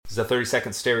This is a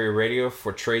 30-second stereo radio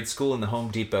for trade school in the Home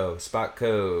Depot. Spot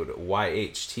code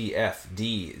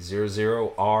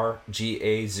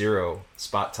YHTFD00RGA0.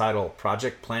 Spot title,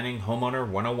 Project Planning Homeowner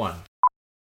 101.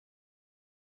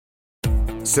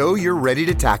 So you're ready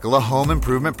to tackle a home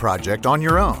improvement project on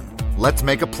your own. Let's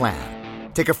make a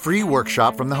plan. Take a free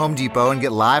workshop from the Home Depot and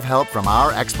get live help from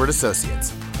our expert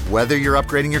associates. Whether you're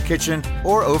upgrading your kitchen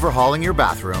or overhauling your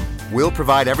bathroom, we'll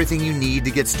provide everything you need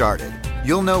to get started.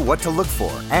 You'll know what to look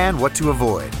for and what to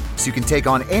avoid, so you can take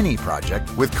on any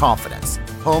project with confidence.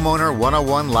 Homeowner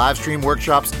 101 live stream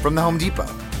workshops from the Home Depot.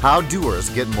 How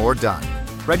doers get more done.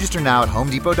 Register now at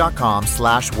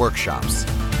homedepot.com/workshops.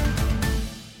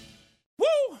 Woo!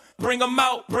 Bring 'em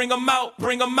out, bring 'em out,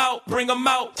 bring 'em out, bring 'em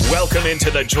out. Welcome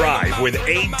into The Drive with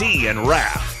AD and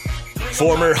Raph.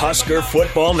 Former Husker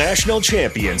football national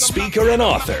champion, speaker, and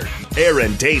author,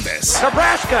 Aaron Davis.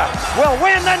 Nebraska will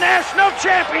win the national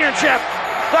championship.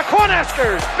 The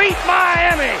Cornhuskers beat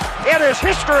Miami. It is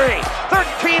history,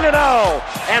 13-0,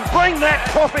 and bring that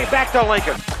trophy back to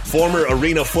Lincoln. Former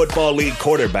Arena Football League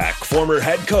quarterback, former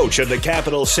head coach of the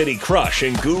Capital City Crush,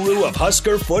 and guru of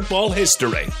Husker football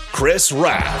history, Chris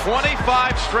Rapp.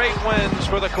 25 straight wins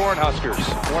for the Cornhuskers.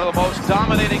 One of the most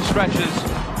dominating stretches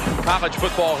in college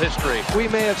football history. We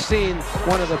may have seen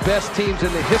one of the best teams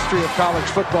in the history of college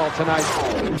football tonight.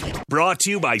 Brought to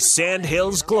you by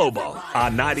Sandhills Global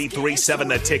on 93.7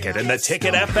 The Ticket and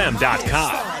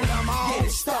theticketfm.com.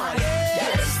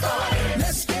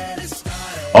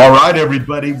 All right,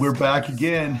 everybody, we're back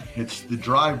again. It's The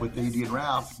Drive with AD and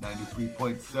Ralph,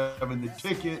 93.7 The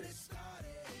Ticket.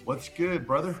 What's good,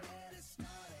 brother?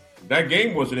 That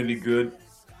game wasn't any good.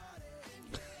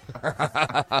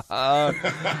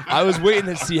 I was waiting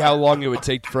to see how long it would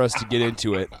take for us to get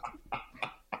into it.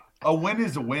 A win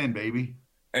is a win, baby.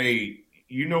 Hey,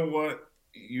 you know what?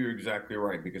 You're exactly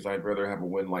right, because I'd rather have a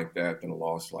win like that than a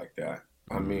loss like that.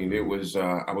 I mean, it was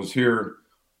I was here.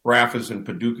 Raph is in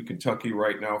Paducah, Kentucky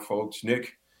right now, folks.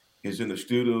 Nick is in the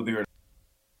studio there.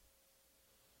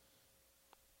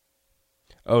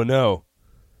 Oh, no.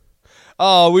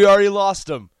 Oh, we already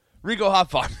lost him. Rico,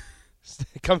 hop on.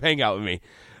 Come hang out with me.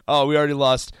 Oh, we already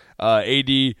lost AD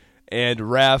and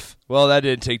Raph. Well, that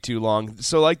didn't take too long.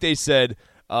 So like they said,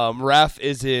 Raph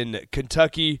is in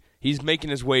Kentucky. He's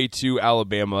making his way to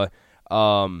Alabama.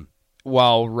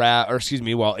 While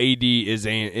AD is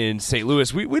in St.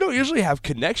 Louis. We don't usually have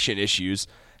connection issues.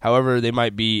 However, they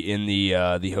might be in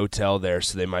the hotel there,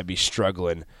 so they might be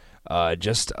struggling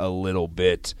just a little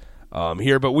bit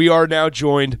here. But we are now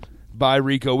joined by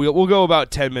Rico. We'll go about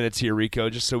 10 minutes here,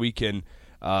 Rico, just so we can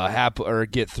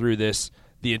get through this.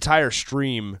 The entire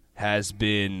stream has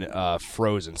been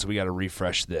frozen, so we got to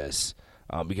refresh this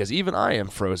because even I am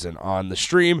frozen on the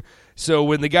stream. So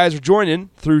when the guys are joining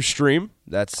through stream,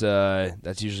 that's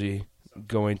usually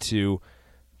going to.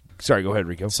 Sorry, go ahead,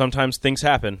 Rico. Sometimes things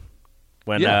happen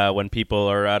when people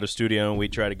are out of studio and we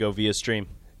try to go via stream.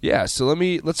 Yeah. So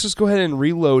let's just go ahead and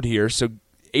reload here. So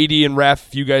AD and Raph,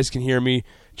 if you guys can hear me,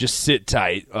 just sit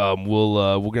tight. We're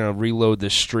gonna reload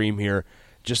this stream here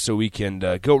just so we can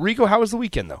go. Rico, how was the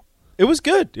weekend though? It was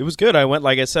good. I went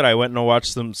and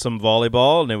watched some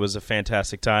volleyball, and it was a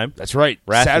fantastic time. That's right.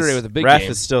 Saturday with a big Raph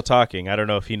game. is still talking. I don't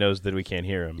know if he knows that we can't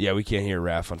hear him. Yeah, we can't hear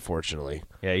Raph, unfortunately.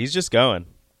 Yeah, he's just going.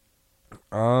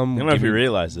 I don't know if you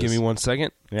realize this. Give me 1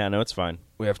 second. Yeah, no, it's fine.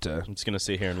 We have to. I'm just gonna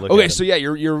sit here and look. Okay, at so yeah,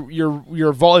 your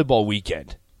volleyball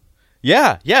weekend.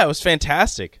 Yeah, it was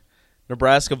fantastic.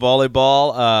 Nebraska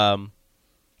volleyball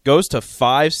goes to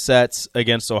 5 sets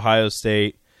against Ohio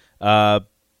State.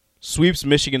 Sweeps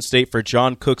Michigan State for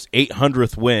John Cook's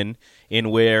 800th win,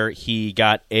 in where he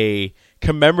got a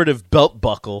commemorative belt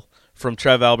buckle from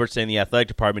Trev Alberts in the athletic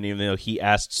department, even though he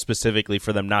asked specifically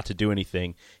for them not to do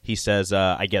anything. He says,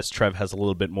 I guess Trev has a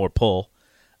little bit more pull.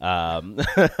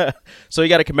 So he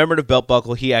got a commemorative belt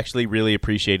buckle. He actually really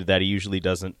appreciated that. He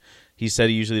said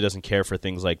he usually doesn't care for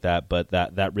things like that, but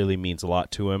that really means a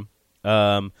lot to him.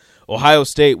 Ohio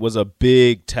State was a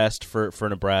big test for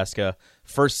Nebraska.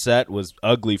 First set was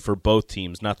ugly for both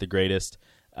teams, not the greatest.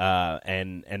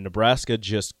 And Nebraska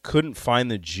just couldn't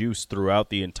find the juice throughout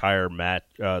the entire match,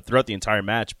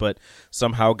 but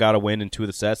somehow got a win in 2 of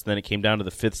the sets. And then it came down to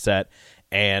the 5th set,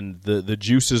 and the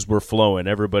juices were flowing.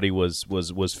 Everybody was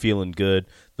feeling good.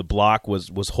 The block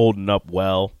was holding up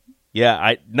well.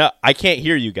 Yeah, I can't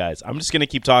hear you guys. I'm just gonna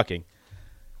keep talking.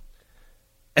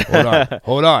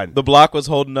 Hold on. The block was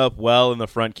holding up well in the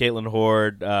front. Caitlin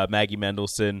Horde, Maggie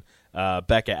Mendelson,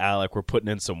 Becca Alec were putting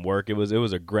in some work. It was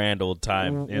a grand old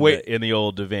time in the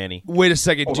old Devaney. Wait a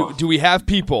second. Do we have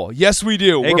people? Yes, we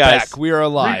do. Hey, We're guys. back. We are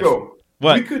alive. Rico,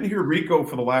 What? We couldn't hear Rico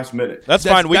for the last minute. That's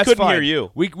fine. We couldn't fine. hear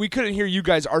you. We couldn't hear you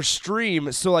guys. Our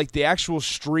stream, so like the actual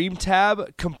stream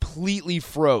tab completely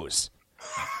froze.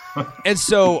 And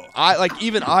so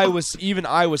even I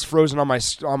was frozen on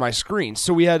my screen.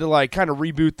 So we had to like kind of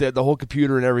reboot the whole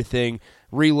computer and everything,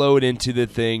 reload into the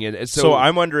thing, and so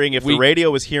I'm wondering if the radio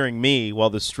was hearing me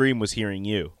while the stream was hearing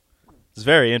you. It's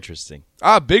very interesting.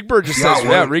 Big Bird just says,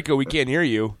 Rico, we can't hear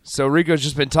you. So Rico's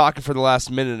just been talking for the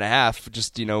last minute and a half,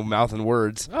 just mouthing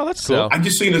words. Oh, that's cool. I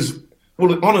just seen this.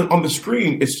 Well, on the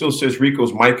screen, it still says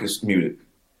Rico's mic is muted.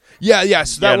 Yeah.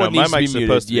 So that one needs to be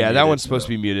muted. That one's supposed to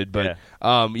be muted. But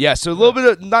so a little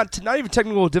bit of not even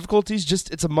technical difficulties.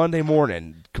 Just it's a Monday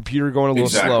morning. Computer going a little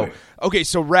slow. Okay,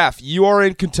 so Raph, you are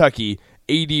in Kentucky.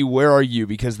 AD, where are you?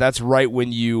 Because that's right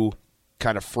when you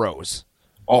kind of froze.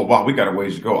 Oh wow, we got a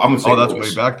ways to go. I'm gonna say that's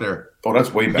way back there. Oh,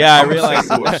 that's way back. Yeah, I realize.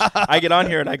 I get on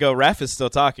here and I go, Raph is still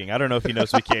talking. I don't know if he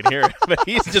knows we can't hear it, but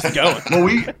he's just going.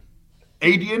 Well,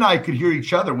 AD and I could hear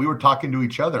each other. We were talking to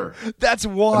each other. That's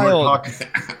wild.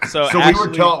 So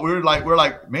actually, we were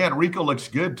like, man, Rico looks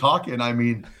good talking. I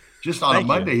mean, just on a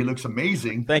Monday, he looks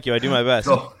amazing. Thank you. I do my best.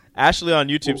 Ashley on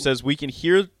YouTube says we can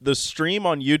hear the stream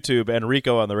on YouTube and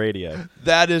Rico on the radio.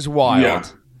 That is wild. Yeah.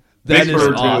 That is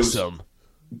awesome.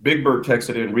 Big Bird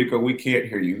texted in, Rico, we can't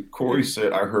hear you. Corey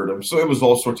said, I heard him. So it was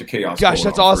all sorts of chaos. Gosh,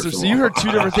 that's awesome. So you heard two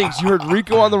different things. You heard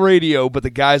Rico on the radio, but the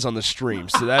guys on the stream.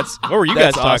 So that's what were you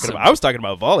guys talking about? I was talking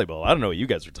about volleyball. I don't know what you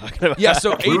guys were talking about. Yeah,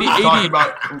 so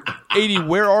 80,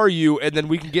 where are you? And then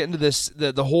we can get into this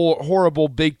the whole horrible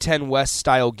Big Ten West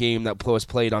style game that was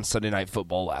played on Sunday Night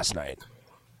Football last night.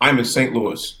 I'm in St.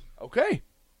 Louis. Okay.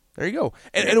 There you go.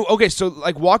 And okay, so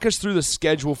like walk us through the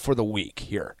schedule for the week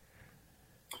here.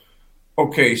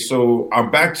 Okay, so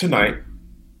I'm back tonight.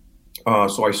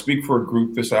 So I speak for a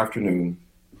group this afternoon,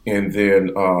 and then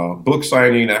book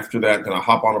signing after that. Then I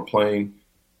hop on a plane,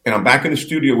 and I'm back in the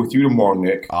studio with you tomorrow,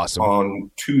 Nick. Awesome.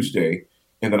 On Tuesday,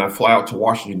 and then I fly out to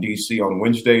Washington D.C. on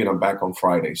Wednesday, and I'm back on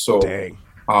Friday. So,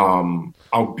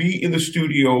 I'll be in the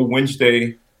studio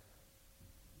Wednesday.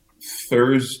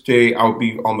 Thursday, I'll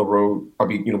be on the road. I'll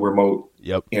be remote.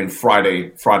 Yep. And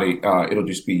Friday, it'll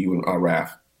just be you and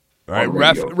Raph. All right,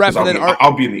 Raph, and then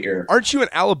I'll be in the air. Aren't you in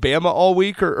Alabama all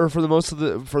week, or for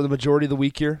the majority of the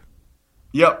week here?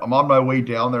 Yep, I'm on my way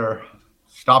down there.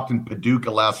 Stopped in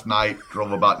Paducah last night.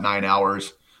 Drove about 9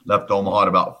 hours. Left Omaha at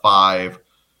about 5.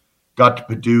 Got to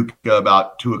Paducah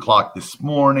about 2:00 this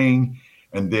morning,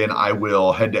 and then I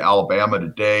will head to Alabama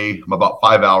today. I'm about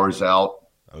 5 hours out.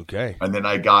 Okay. And then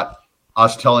I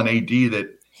was telling AD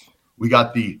that we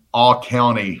got the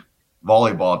all-county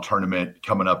volleyball tournament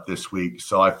coming up this week.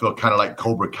 So I feel kind of like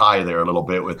Cobra Kai there a little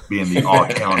bit with being the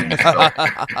all-county.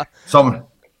 So I'm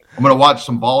going to watch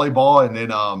some volleyball, and then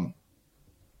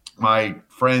my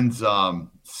friend's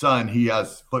son, he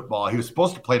has football. He was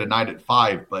supposed to play tonight at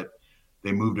 5, but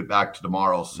they moved it back to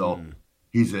tomorrow. So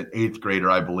he's an 8th grader,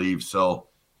 I believe. So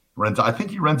I think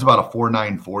he runs about a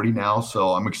 4.940 now,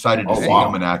 so I'm excited to see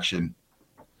him in action.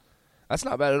 That's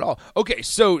not bad at all. Okay,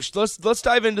 so let's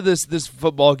dive into this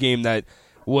football game that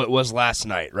was last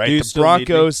night, right? The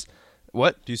Broncos.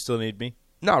 What? Do you still need me?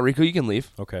 No, Rico, you can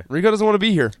leave. Okay. Rico doesn't want to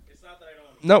be here. It's not that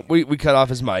I don't. No, we cut off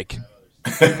his mic.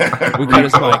 We cut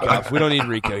his mic off. We don't need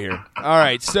Rico here. All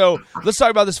right, so let's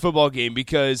talk about this football game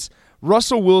because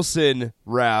Russell Wilson,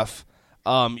 Raph,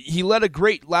 he led a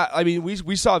great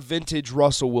we saw vintage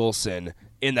Russell Wilson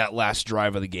in that last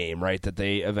drive of the game, right? That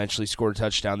they eventually scored a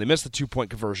touchdown. They missed the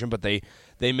 2-point conversion, but they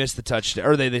missed the touchdown,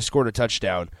 or they scored a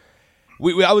touchdown.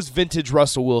 I was vintage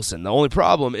Russell Wilson. The only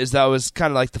problem is that was kind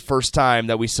of like the first time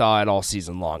that we saw it all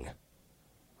season long.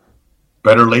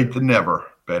 Better late than never.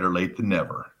 Better late than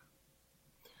never.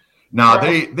 Now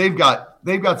they've got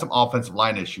some offensive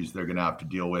line issues they're going to have to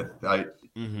deal with.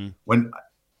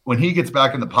 When he gets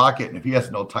back in the pocket and if he has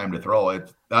no time to throw,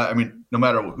 no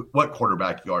matter what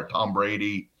quarterback you are, Tom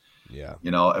Brady,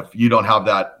 if you don't have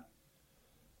that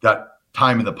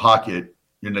time in the pocket,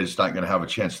 you're just not going to have a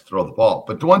chance to throw the ball.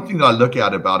 But the one thing that I look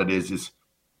at about it is this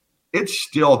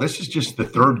is just the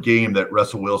third game that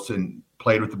Russell Wilson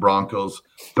played with the Broncos,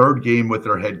 third game with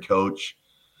their head coach.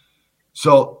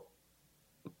 So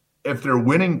if they're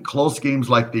winning close games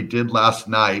like they did last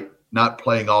night, not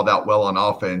playing all that well on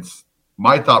offense,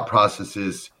 my thought process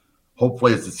is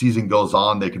hopefully as the season goes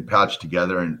on, they can patch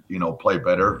together and, play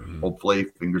better. Hopefully,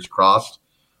 fingers crossed.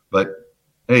 But,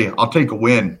 hey, I'll take a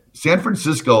win. San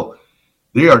Francisco,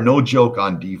 they are no joke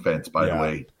on defense, by the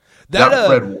way.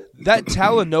 That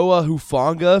Talanoa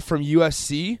Hufanga from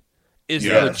USC is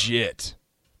legit.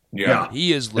 Yeah.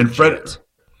 He is legit. And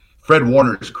Fred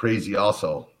Warner is crazy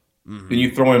also. Then you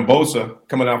throw in Bosa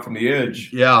coming out from the edge.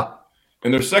 Yeah.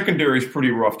 And their secondary is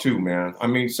pretty rough too, man. I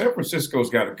mean, San Francisco's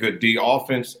got a good D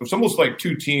offense. It's almost like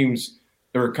two teams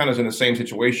that are kind of in the same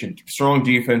situation. Strong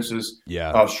defenses,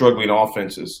 struggling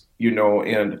offenses,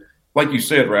 and like you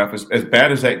said, Raph, as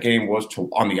bad as that game was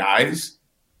on the eyes,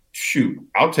 shoot,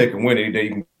 I'll take a win any day you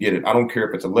can get it. I don't care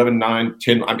if it's 11-9,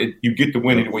 10. You get the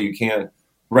win any way you can.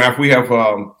 Raph, we have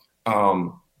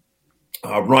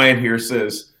Ryan here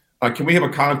says, can we have a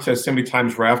contest how many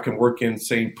times Raph can work in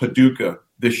saying Paducah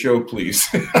this show, please?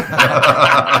 I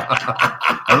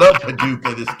love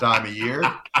Paducah this time of year.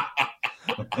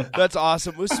 That's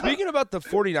awesome. Well, speaking about the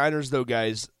 49ers, though,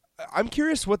 guys, I'm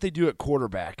curious what they do at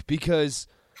quarterback because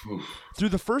through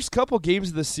the first couple games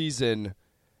of the season,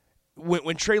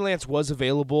 when Trey Lance was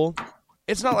available,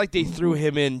 it's not like they threw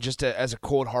him in just as a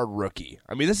cold, hard rookie.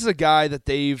 I mean, this is a guy that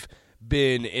they've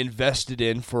been invested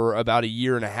in for about a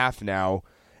year and a half now,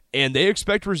 and they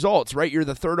expect results, right? You're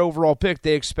the third overall pick.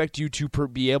 They expect you to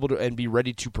be able to and be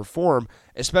ready to perform,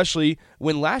 especially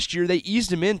when last year they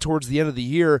eased him in towards the end of the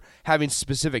year, having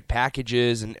specific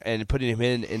packages and putting him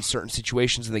in certain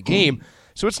situations in the game.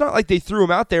 So it's not like they threw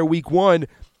him out there week one,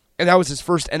 and that was his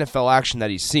first NFL action that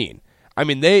he's seen. I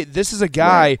mean, this is a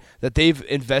guy that they've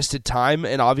invested time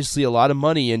and obviously a lot of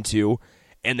money into,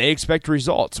 and they expect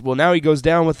results. Well, now he goes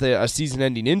down with a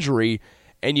season-ending injury,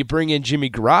 and you bring in Jimmy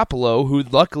Garoppolo, who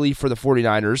luckily for the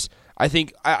 49ers, I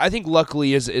think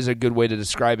luckily is a good way to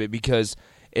describe it because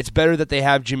it's better that they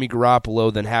have Jimmy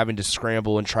Garoppolo than having to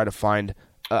scramble and try to find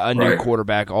a new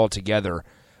quarterback altogether.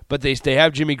 But they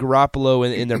have Jimmy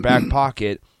Garoppolo in their back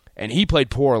pocket, and he played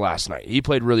poor last night. He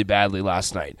played really badly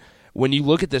last night. When you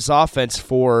look at this offense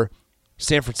for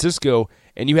San Francisco,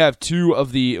 and you have two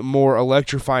of the more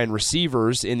electrifying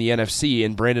receivers in the NFC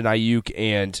in Brandon Ayuk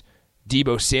and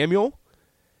Deebo Samuel,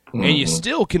 and you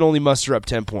still can only muster up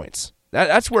 10 points.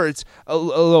 That's where it's a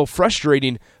little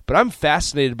frustrating, but I'm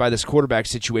fascinated by this quarterback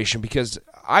situation because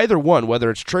either one, whether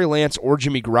it's Trey Lance or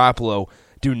Jimmy Garoppolo,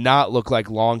 do not look like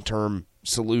long-term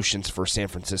solutions for San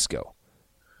Francisco.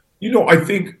 I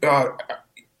think I'm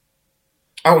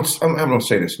going to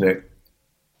say this, Nick.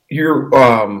 Your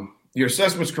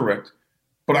assessment's correct,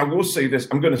 but I will say this.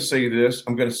 I'm going to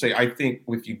say I think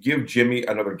if you give Jimmy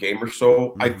another game or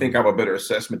so, I think I have a better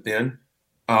assessment then.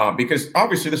 Because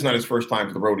obviously this is not his first time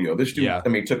to the rodeo. This dude,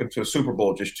 took him to a Super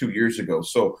Bowl just 2 years ago.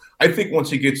 So I think once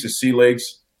he gets his sea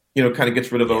legs, kind of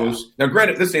gets rid of those. Now,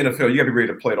 granted, this is the NFL. You got to be ready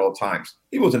to play at all times.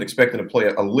 He wasn't expecting to play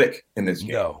a lick in this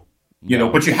game. No.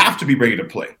 But you have to be ready to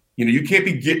play. You can't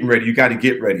be getting ready. You got to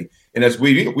get ready. And as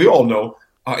we all know,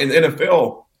 in the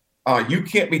NFL, you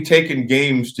can't be taking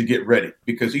games to get ready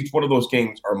because each one of those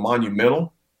games are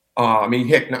monumental.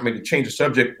 To change the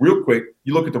subject real quick,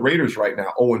 you look at the Raiders right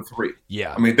now, 0-3.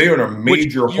 Yeah. I mean, they are in a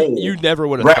major hole. You never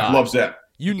would have Rap thought. Loves that.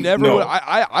 You never would.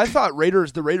 I thought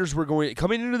the Raiders were going,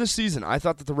 coming into the season, I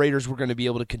thought that the Raiders were going to be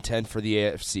able to contend for the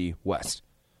AFC West.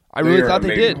 I really thought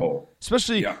they did.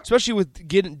 Especially with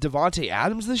getting Devontae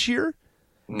Adams this year.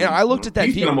 And I looked at that.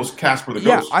 He's been almost Casper the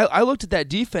Ghost. Yeah, I looked at that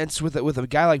defense with a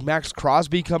guy like Max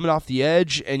Crosby coming off the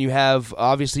edge, and you have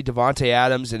obviously Devontae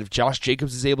Adams, and if Josh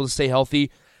Jacobs is able to stay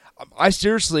healthy, I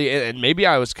seriously, and maybe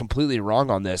I was completely wrong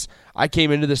on this, I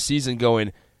came into the season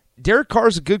going, Derek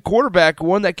Carr's a good quarterback,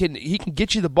 one that can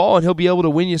get you the ball and he'll be able to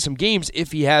win you some games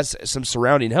if he has some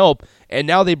surrounding help. And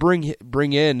now they bring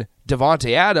in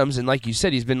Devontae Adams, and like you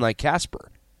said, he's been like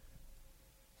Casper.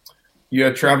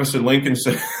 Yeah, Travis and Lincoln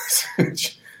says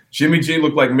Jimmy G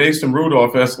looked like Mason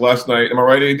Rudolph last night. Am I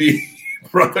right, AD?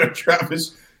 Brother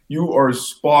Travis, you are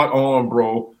spot on,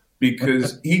 bro.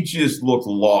 Because he just looked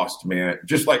lost, man.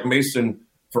 Just like Mason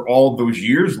for all those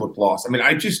years looked lost. I mean,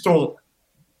 I just don't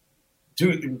 –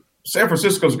 dude, San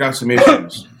Francisco's got some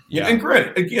issues. And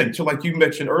granted, again, to like you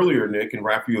mentioned earlier, Nick and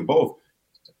Raph, you both,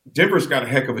 Denver's got a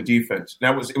heck of a defense.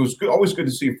 Now, it was good, always good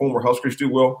to see former Huskers do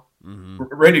well.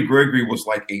 Randy Gregory was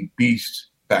like a beast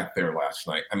back there last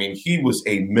night. I mean, he was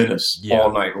a menace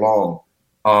all night long.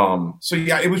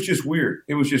 It was just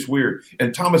weird.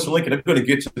 And Thomas and Lincoln, I'm going to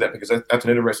get to that because that's an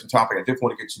interesting topic. I did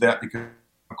want to get to that because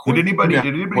did anybody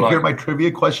hear my trivia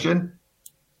question?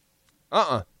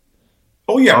 Oh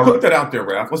yeah, put that out there,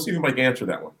 Raph. Let's see if we can answer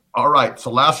that one. All right. So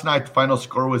last night the final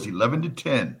score was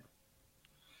 11-10.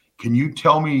 Can you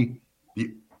tell me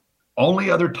the only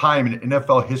other time in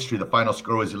NFL history the final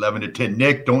score was 11-10?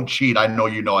 Nick, don't cheat. I know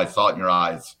you know. I saw it in your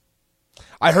eyes.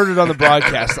 I heard it on the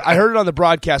broadcast. I heard it on the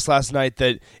broadcast last night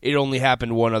that it only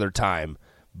happened one other time,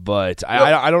 but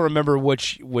I don't remember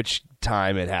which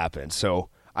time it happened. So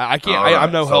I can't. Right.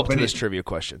 I'm no help to this trivia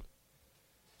question.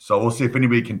 So we'll see if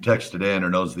anybody can text it in or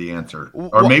knows the answer,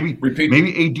 or maybe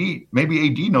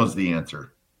AD knows the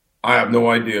answer. I have no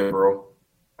idea, bro.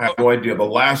 I have no idea. The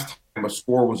last a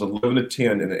score was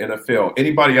 11-10 in the NFL.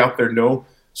 Anybody out there know?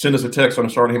 Send us a text on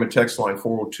the Starting Heyman text line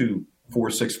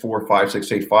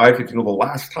 402-464-5685 if you know the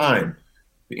last time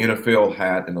the NFL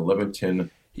had an 11-10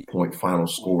 point final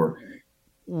score.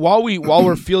 While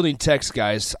we're fielding texts,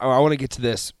 guys, I want to get to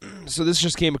this. So this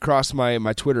just came across my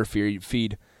Twitter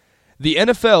feed. The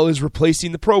NFL is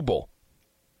replacing the Pro Bowl.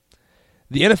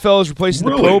 The NFL is replacing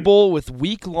the Pro Bowl with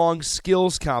week-long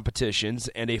skills competitions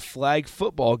and a flag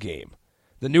football game.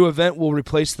 The new event will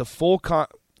replace the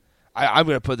I'm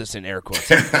going to put this in air quotes,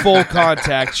 full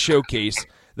contact showcase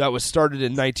that was started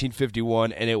in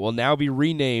 1951, and it will now be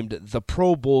renamed the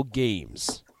Pro Bowl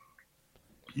Games.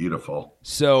 Beautiful.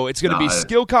 So it's going to be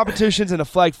skill competitions and a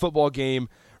flag football game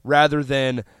rather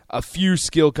than a few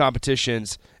skill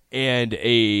competitions and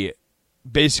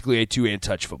basically a two-hand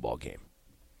touch football game.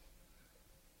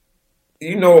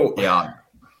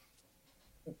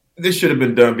 This should have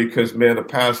been done because, man, the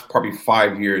past probably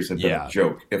 5 years have been a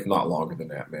joke, if not longer than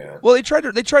that, man. Well, they tried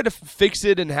to fix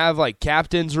it and have like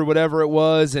captains or whatever it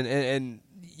was, and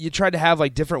you tried to have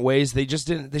like different ways. They just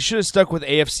didn't. They should have stuck with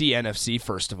AFC, NFC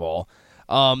first of all.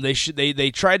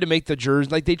 They tried to make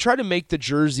the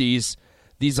jerseys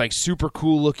these like super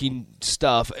cool looking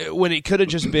stuff when it could have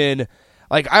just been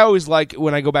like I always like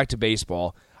when I go back to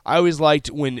baseball. I always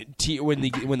liked when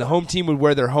the home team would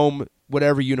wear their home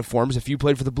whatever uniforms. If you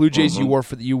played for the Blue Jays, you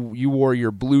wore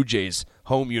your Blue Jays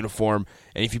home uniform,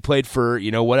 and if you played for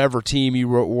whatever team you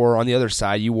wore on the other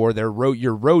side, you wore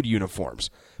your road uniforms.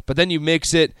 But then you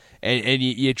mix it and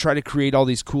you try to create all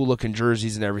these cool looking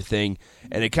jerseys and everything,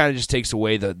 and it kind of just takes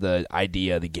away the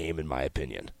idea of the game, in my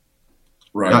opinion.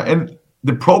 Right. Yeah, and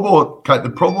the Pro Bowl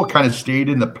kind of stayed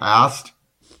in the past.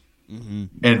 Mm-hmm.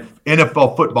 And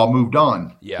NFL football moved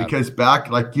on. Yeah. Because back,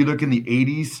 like you look in the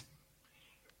 80s,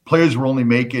 players were only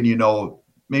making,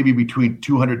 maybe between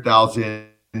 200,000,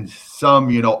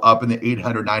 some, up in the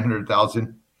 800,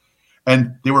 900,000.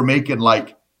 And they were making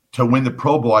like, to win the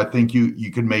Pro Bowl, I think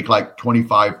you could make like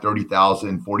 25,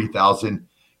 30,000, 40,000.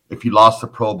 If you lost the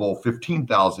Pro Bowl,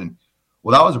 15,000.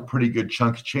 Well, that was a pretty good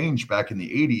chunk of change back in the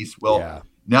 80s. Well,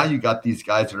 now you got these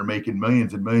guys that are making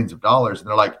millions and millions of dollars, and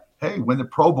they're like, hey, win the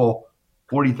Pro Bowl,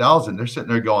 40,000. They're sitting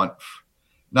there going,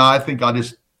 no, I think I'll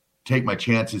just take my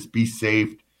chances, be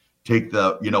safe, take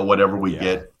the, whatever we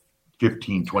get,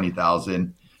 15,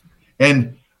 20,000.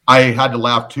 And I had to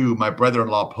laugh too. My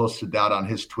brother-in-law posted that on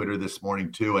his Twitter this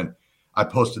morning too. And I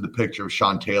posted the picture of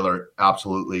Sean Taylor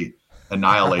absolutely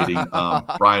annihilating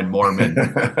Brian Moorman.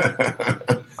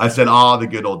 I said, the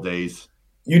good old days.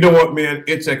 You know what, man?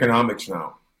 It's economics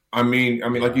now. I mean,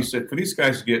 like you said, for these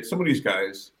guys to get some of these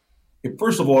guys,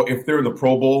 first of all, if they're in the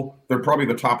Pro Bowl, they're probably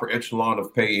the top echelon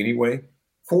of pay anyway.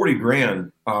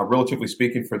 $40,000, relatively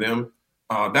speaking, for them.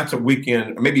 That's a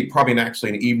weekend, probably actually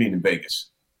an evening in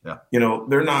Vegas. Yeah.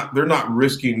 They're not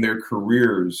risking their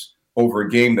careers over a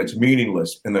game that's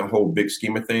meaningless in the whole big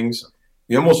scheme of things.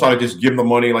 You almost ought to just give them the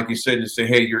money, like you said, and say,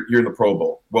 hey, you're in the Pro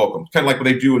Bowl. Welcome. Kind of like what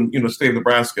they do in the state of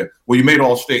Nebraska. Well, you made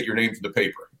All-State, your name's in the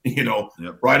paper.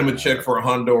 Write them a check for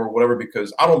 $100 or whatever,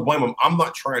 because I don't blame them. I'm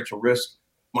not trying to risk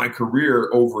my career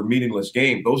over a meaningless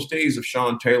game. Those days of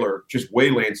Sean Taylor just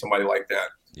waylaying somebody like that,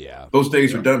 those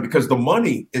days are done, because the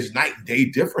money is night and day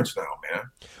difference now, man.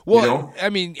 Well, I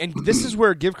mean, and this is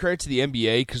where give credit to the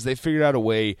NBA, because they figured out a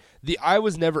way. I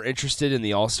was never interested in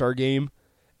the All-Star game,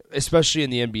 especially in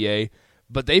the NBA.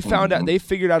 But they found out, they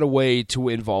figured out a way to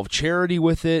involve charity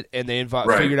with it, and they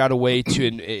figured out a way to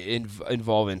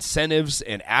involve incentives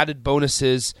and added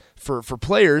bonuses for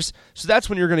players. So that's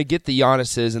when you're going to get the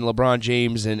Giannis's and LeBron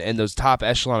James and those top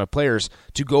echelon of players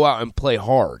to go out and play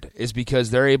hard, is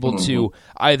because they're able to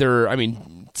either,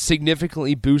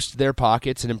 significantly boost their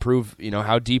pockets and improve,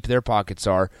 how deep their pockets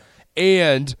are,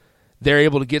 and they're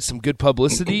able to get some good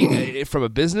publicity from a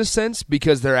business sense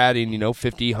because they're adding,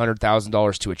 $50,000,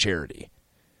 $100,000 to a charity.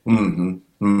 Mm-hmm.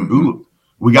 Mm-hmm. Ooh,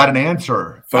 we got an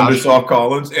answer. Thundersoft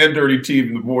Collins and Dirty T,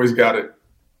 the boys got it.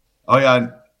 Oh yeah,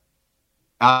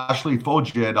 Ashley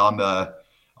Fulgid on the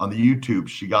YouTube.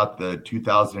 She got the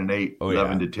 2008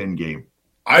 11-10 game.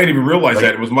 I didn't even realize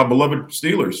that it was my beloved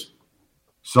Steelers.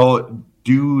 So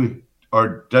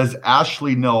does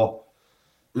Ashley know?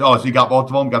 Oh, so you got both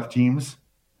of them? Got the teams?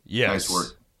 Yes. Nice work.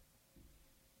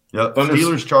 Yep.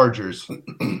 Steelers, Chargers.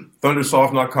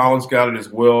 Thundersoft, not Collins, got it as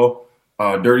well.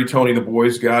 Dirty Tony, the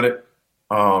boys got it.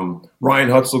 Ryan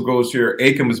Hutzel goes here.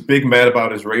 Acom is big mad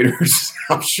about his Raiders.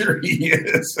 I'm sure he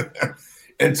is.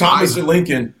 And Thomas and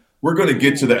Lincoln, we're going to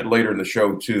get to that later in the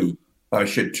show too.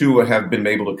 Should Tua have been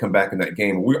able to come back in that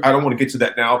game? I don't want to get to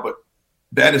that now, but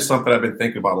that is something I've been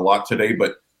thinking about a lot today.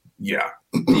 But yeah.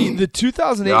 The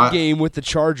 2008 game with the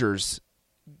Chargers,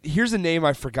 here's a name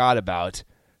I forgot about.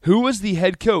 Who was the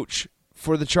head coach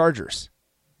for the Chargers?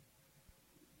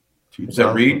 Was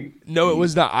that Reed? No, it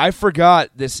was not. I forgot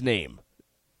this name.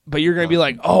 But you're going to be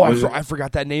like, oh, I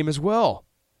forgot that name as well.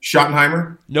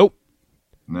 Schottenheimer? Nope.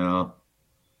 No.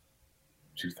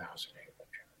 2008.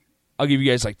 I'll give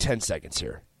you guys like 10 seconds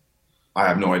here. I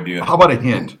have no idea. How about a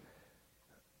hint?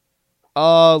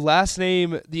 Last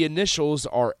name, the initials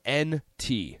are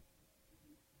NT.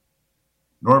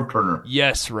 Norv Turner.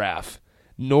 Yes, Raph.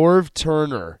 Norv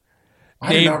Turner.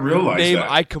 I did not realize name that.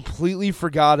 I completely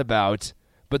forgot about.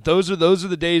 But those are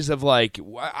the days of like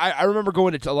I remember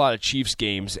going to a lot of Chiefs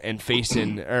games and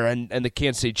facing and the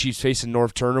Kansas City Chiefs facing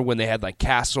Norv Turner when they had like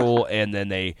Castle and then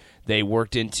they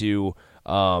worked into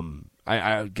I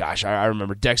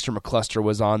remember Dexter McCluster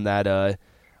was on that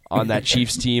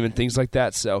Chiefs team and things like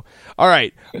that. So all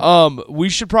right, we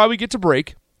should probably get to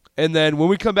break, and then when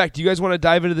we come back, do you guys want to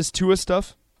dive into this Tua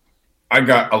stuff? I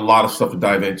got a lot of stuff to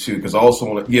dive into because I also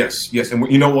want to. Yes,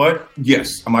 and you know what?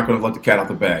 Yes, I'm not going to let the cat out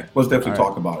the bag. Let's definitely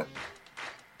talk about it.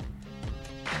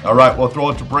 All right, we'll throw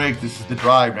it to break. This is The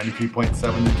Drive,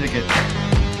 93.7 The Ticket.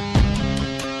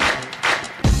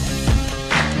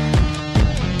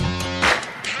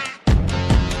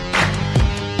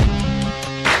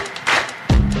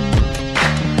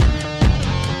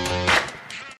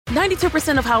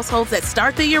 % of households that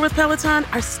start the year with Peloton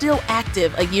are still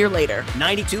active a year later.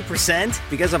 92%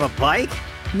 because of a bike?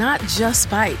 Not just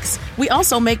bikes. We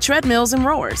also make treadmills and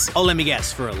rowers. Oh, let me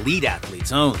guess, for elite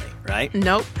athletes only, right?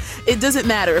 Nope. It doesn't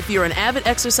matter if you're an avid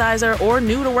exerciser or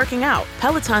new to working out.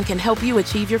 Peloton can help you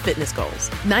achieve your fitness goals.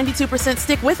 92%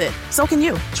 stick with it. So can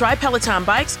you. Try Peloton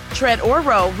bikes, tread or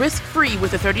row risk-free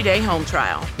with a 30-day home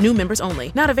trial. New members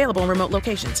only. Not available in remote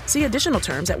locations. See additional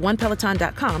terms at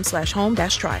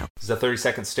onepeloton.com/home-trial. This is a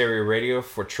 30-second stereo radio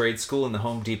for trade school in the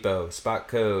Home Depot. Spot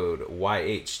code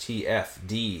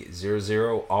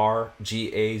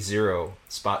YHTFD00RGA0.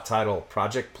 Spot title,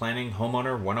 Project Planning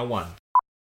Homeowner 101.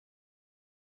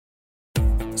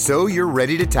 So you're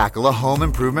ready to tackle a home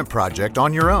improvement project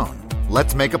on your own.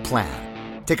 Let's make a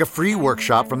plan. Take a free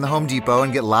workshop from the Home Depot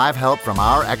and get live help from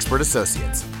our expert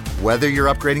associates. Whether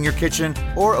you're upgrading your kitchen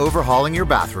or overhauling your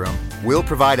bathroom, we'll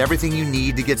provide everything you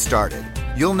need to get started.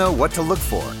 You'll know what to look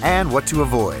for and what to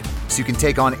avoid, so you can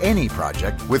take on any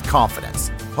project with confidence.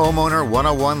 Homeowner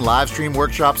 101 live stream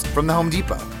workshops from the Home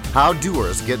Depot. How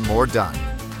doers get more done.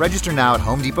 Register now at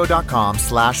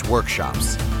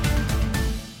homedepot.com/workshops.